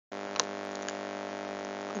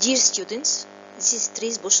Dear students, this is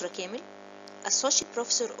Terez Boshra Kamel, Associate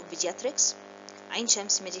Professor of Pediatrics, Ain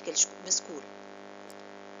Shams Medical School.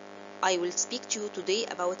 I will speak to you today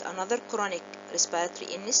about another chronic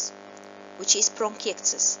respiratory illness, which is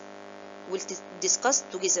bronchiectasis. We'll discuss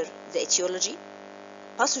together the etiology,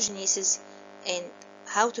 pathogenesis, and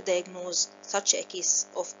how to diagnose such a case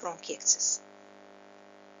of bronchiectasis.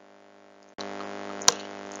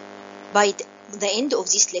 By the end of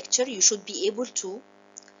this lecture, you should be able to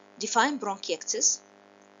define bronchiectasis,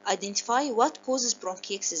 identify what causes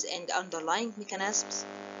bronchiectasis and underlying mechanisms,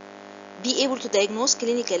 be able to diagnose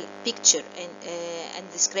clinical picture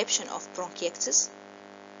and description of bronchiectasis,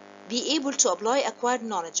 be able to apply acquired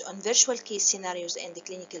knowledge on virtual case scenarios and the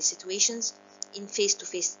clinical situations in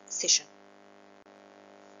face-to-face session.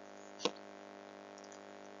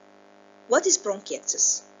 What is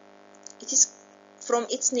bronchiectasis? It is from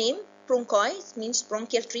its name, bronchi, it means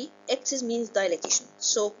bronchial tree, ectasis means dilatation.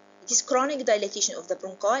 So it is chronic dilatation of the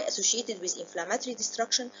bronchi associated with inflammatory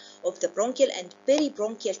destruction of the bronchial and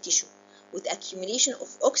peribronchial tissue with accumulation of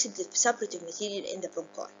oxidative suppurative material in the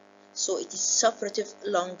bronchi. So it is suppurative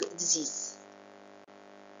lung disease.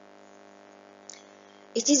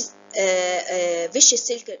 It is a vicious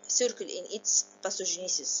circle in its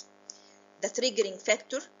pathogenesis. The triggering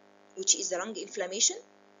factor, which is the lung inflammation,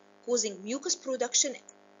 causing mucus production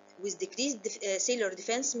with decreased cellular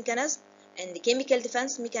defense mechanism and the chemical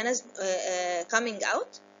defense mechanism coming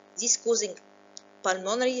out. This causing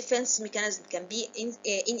pulmonary defense mechanism can be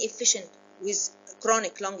inefficient with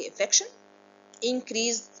chronic lung infection,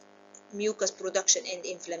 increased mucus production and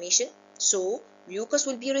inflammation. So mucus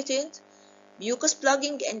will be retained, mucus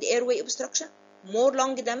plugging and airway obstruction, more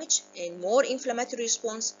lung damage and more inflammatory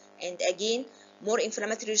response, and again more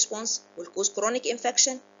inflammatory response will cause chronic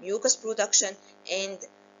infection, mucus production, and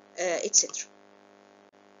etc.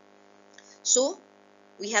 So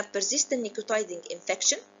we have persistent nicotiding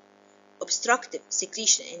infection, obstructive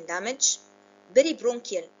secretion and damage,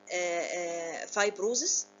 peribronchial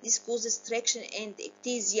fibrosis. This causes traction and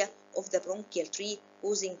ectasia of the bronchial tree,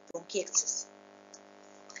 causing bronchiectasis.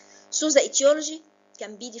 So the etiology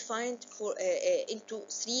can be defined into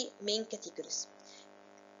three main categories.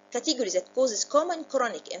 Categories that causes common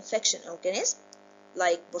chronic infection organism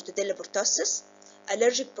like Bordetella pertussis,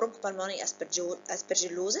 allergic bronchopulmonary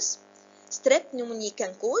aspergillosis, strep pneumoniae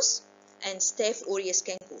can cause, and Staph aureus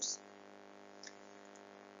can cause.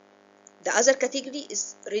 The other category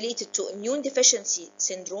is related to immune deficiency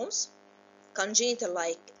syndromes, congenital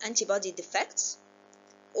like antibody defects,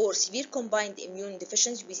 or severe combined immune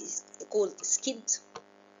deficiency, which is called SCID,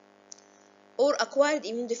 or acquired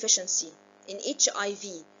immune deficiency in HIV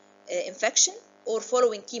infection or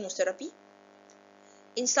following chemotherapy.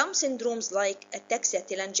 In some syndromes like ataxia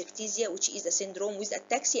telangiectasia, which is a syndrome with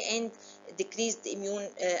ataxia and decreased immune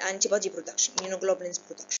antibody production, immunoglobulins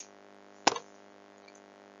production.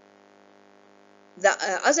 The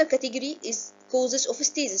other category is causes of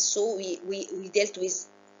stasis. So we dealt with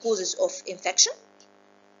causes of infection,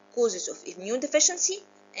 causes of immune deficiency,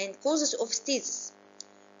 and causes of stasis,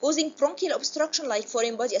 causing bronchial obstruction like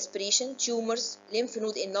foreign body aspiration, tumors, lymph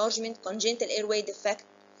node enlargement, congenital airway defect,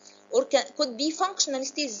 or could be functional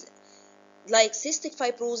stasis like cystic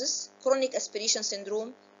fibrosis, chronic aspiration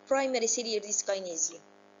syndrome, primary cellular dyskinesia.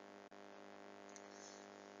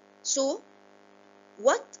 So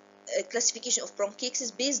what classification of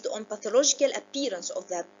bronchiectasis based on pathological appearance of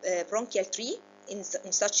the bronchial tree in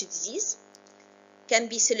such a disease? Can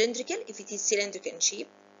be cylindrical if it is cylindrical in shape,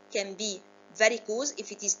 can be varicose if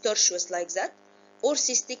it is tortuous like that, or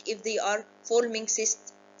cystic if they are forming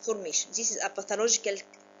cyst formation. This is a pathological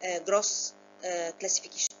gross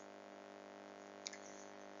classification.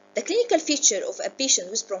 The clinical feature of a patient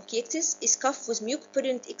with bronchiectasis is cough with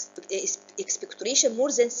mucopurulent expectoration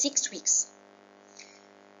more than 6 weeks.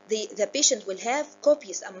 The patient will have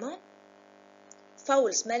copious amount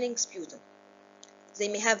foul smelling sputum. They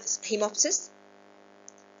may have hemoptysis.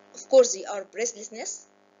 Of course, they are breathlessness.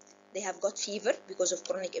 They have got fever because of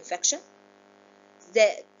chronic infection.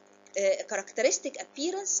 The characteristic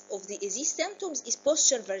appearance of these symptoms is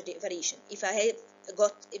postural variation. If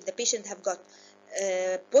the patient have got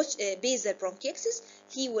basal bronchiectasis,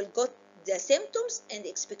 he will got the symptoms and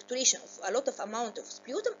expectoration of a lot of amount of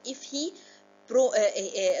sputum if he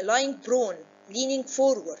lying prone, leaning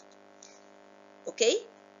forward. Okay.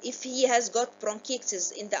 If he has got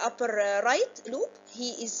bronchiectasis in the upper right loop,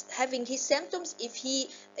 he is having his symptoms if he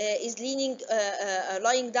is leaning,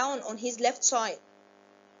 lying down on his left side.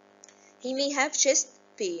 He may have chest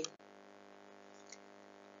pain.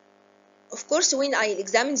 Of course, when I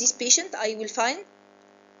examine this patient, I will find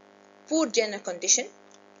poor general condition.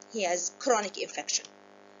 He has chronic infection.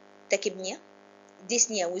 tachypnea,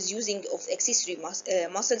 dyspnea with using of accessory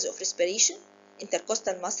muscles of respiration,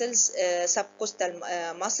 intercostal muscles, subcostal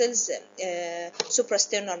muscles,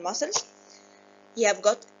 suprasternal muscles. You have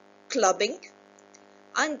got clubbing,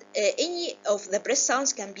 and any of the breath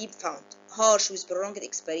sounds can be found. Harsh with prolonged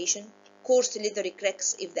expiration, coarse leathery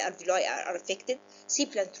cracks if the alveoli are affected,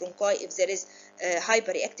 sibilant bronchi if there is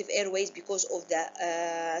hyperreactive airways because of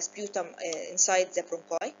the sputum inside the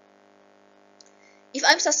bronchi. If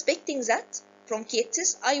I'm suspecting that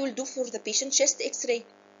bronchiectasis, I will do for the patient chest X-ray.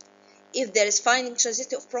 If there is finding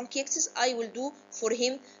traceability of bronchiectasis, I will do for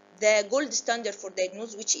him the gold standard for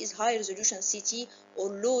diagnosis, which is high resolution CT or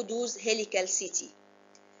low dose helical CT.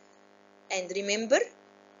 And remember,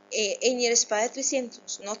 any respiratory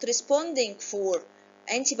symptoms not responding for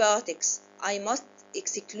antibiotics, I must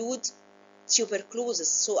exclude tuberculosis.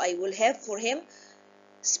 So I will have for him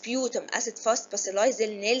sputum acid-fast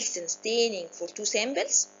bacilli Nielsen staining for 2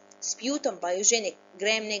 samples, sputum biogenic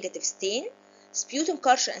gram-negative stain, sputum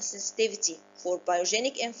culture and sensitivity for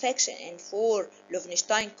biogenic infection and for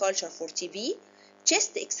Lowenstein culture for TB,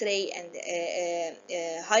 chest X-ray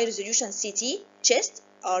and high-resolution CT chest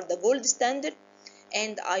are the gold standard,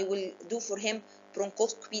 and I will do for him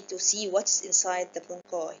bronchoscopy to see what's inside the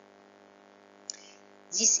bronchi.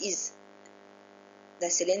 This is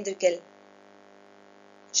the cylindrical.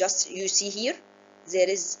 Just you see here, there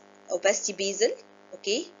is opacity basal,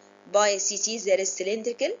 okay. By CT there is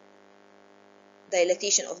cylindrical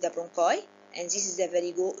dilatation of the bronchi, and this is the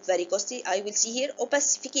varicosity. I will see here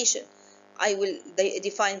opacification. I will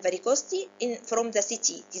define varicosity from the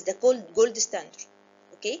CT. It is the gold standard,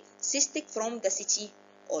 okay. Cystic from the CT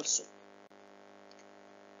also.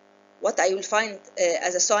 What I will find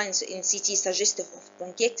as a sign in CT suggestive of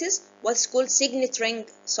bronchiectasis, what's called signet ring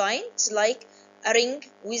sign. It's like a ring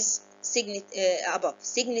with signet above,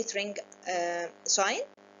 signet ring sign,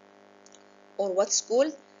 or what's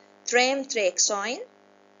called tram track sign,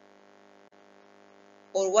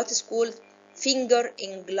 or what is called finger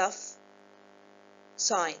in glove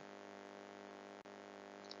sign.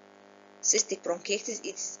 Cystic bronchiectasis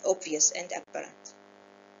is obvious and apparent.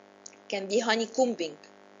 Can be honeycombing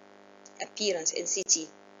appearance in CT.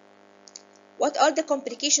 What are the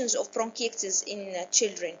complications of bronchiectasis in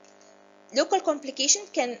children? Local complication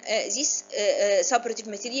can this suppurative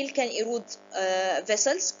material can erode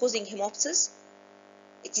vessels, causing hemoptysis.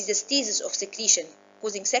 It is a stasis of secretion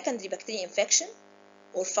causing secondary bacterial infection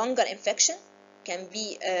or fungal infection. Can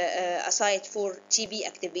be a site for TB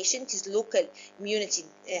activation. It is local immunity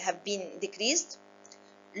have been decreased,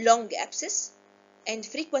 long abscess, and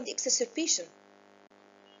frequent exacerbation.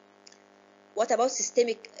 What about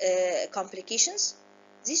systemic complications?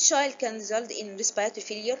 This child can result in respiratory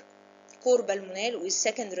failure, cor pulmonale with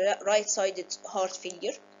second right-sided heart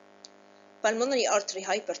failure, pulmonary artery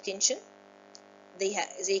hypertension.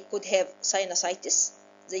 They could have sinusitis.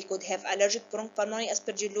 They could have allergic bronchopulmonary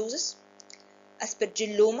aspergillosis,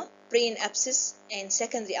 aspergilloma, brain abscess, and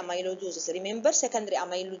secondary amyloidosis. Remember, secondary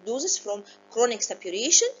amyloidosis from chronic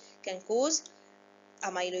suppuration can cause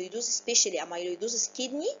amyloidosis, especially amyloidosis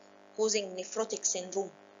kidney, causing nephrotic syndrome.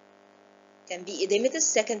 Can be edematous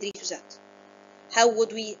secondary to that. How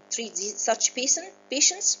would we treat such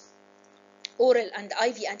patients? Oral and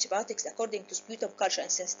IV antibiotics according to sputum culture and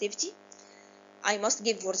sensitivity. I must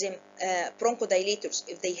give for them bronchodilators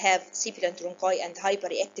if they have sibilant bronchi and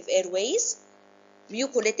hyperreactive airways,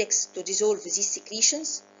 mucolytics to dissolve these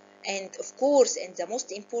secretions, and of course, and the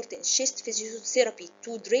most important, chest physiotherapy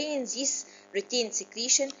to drain this retained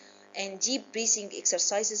secretion, and deep breathing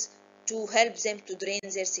exercises to help them to drain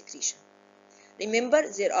their secretion. Remember,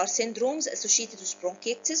 there are syndromes associated with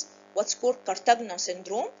bronchiectasis, what's called Cartagena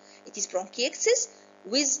syndrome. It is bronchiectasis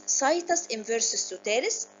with situs inversus to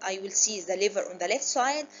Terez. I will see the liver on the left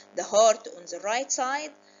side, the heart on the right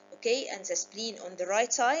side, okay, and the spleen on the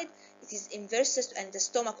right side. It is inversus, and the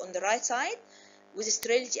stomach on the right side with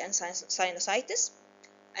sterility and sinusitis.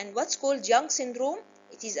 And what's called Young syndrome,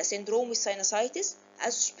 it is a syndrome with sinusitis,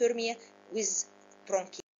 azoospermia with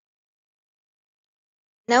bronchiectasis.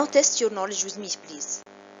 Now test your knowledge with me, please.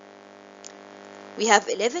 We have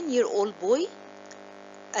 11-year-old boy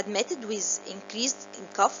admitted with increased in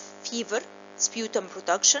cough, fever, sputum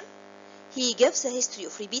production. He gives a history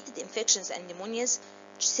of repeated infections and pneumonias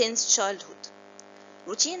since childhood.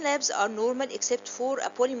 Routine labs are normal except for a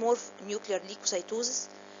polymorph nuclear leukocytosis.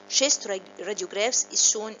 Chest radiographs is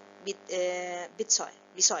shown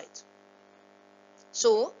beside.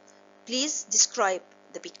 So, please describe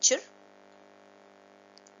the picture.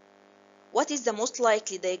 What is the most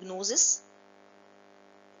likely diagnosis?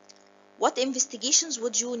 What investigations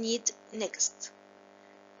would you need next?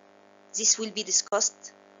 This will be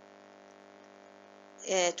discussed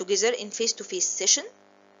together in face-to-face session.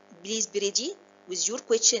 Please be ready with your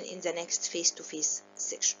question in the next face-to-face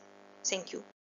section. Thank you.